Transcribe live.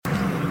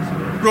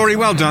Rory,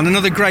 well done.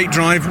 Another great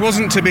drive.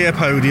 Wasn't to be a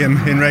podium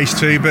in race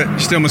 2, but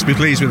still must be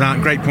pleased with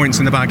that. Great points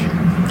in the bag.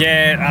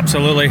 Yeah,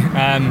 absolutely.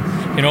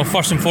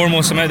 First and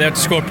foremost, I'm out there to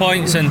score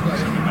points, and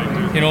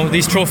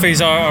these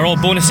trophies are all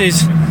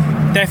bonuses.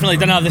 Definitely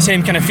didn't have the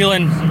same kind of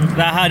feeling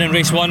that I had in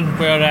race 1,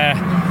 where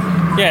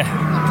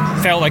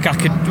felt like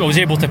I was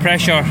able to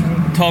pressure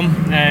Tom,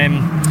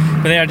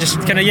 but they just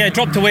kind of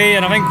dropped away.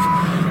 And I think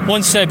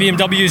once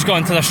BMW's got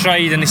into their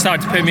stride and they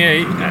started to put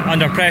me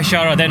under pressure,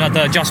 I then had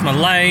to adjust my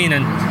line,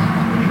 and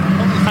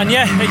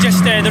it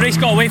just the race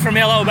got away from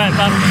me a little bit.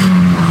 But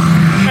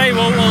hey,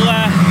 we'll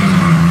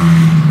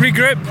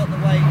regroup.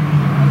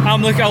 I'll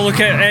look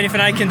at anything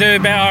I can do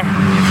better.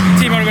 The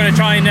team are going to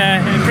try and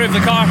improve the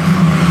car,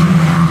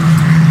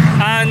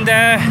 and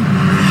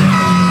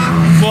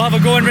we'll have a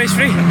go in race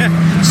 3.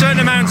 Certain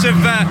amount of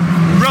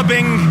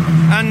rubbing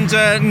and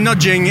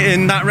nudging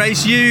in that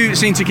race. You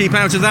seem to keep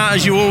out of that,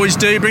 as you always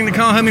do. Bring the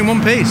car home in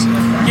one piece.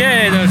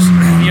 Yeah, there's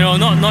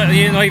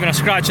not even a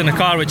scratch in the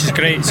car, which is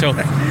great. So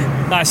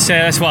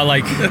that's what I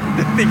like.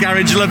 The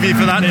garage love you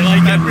for that. They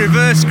like it.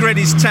 Reverse grid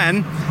is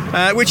 10,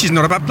 which is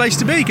not a bad place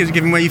to be,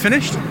 given where you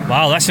finished.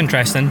 Wow, that's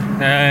interesting.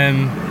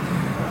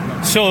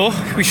 So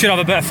we should have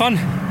a bit of fun.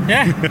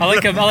 Yeah, I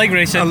like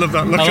racing. I love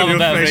that. Look on your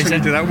face when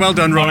you do that. Well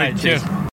done, Rory. All right, cheers.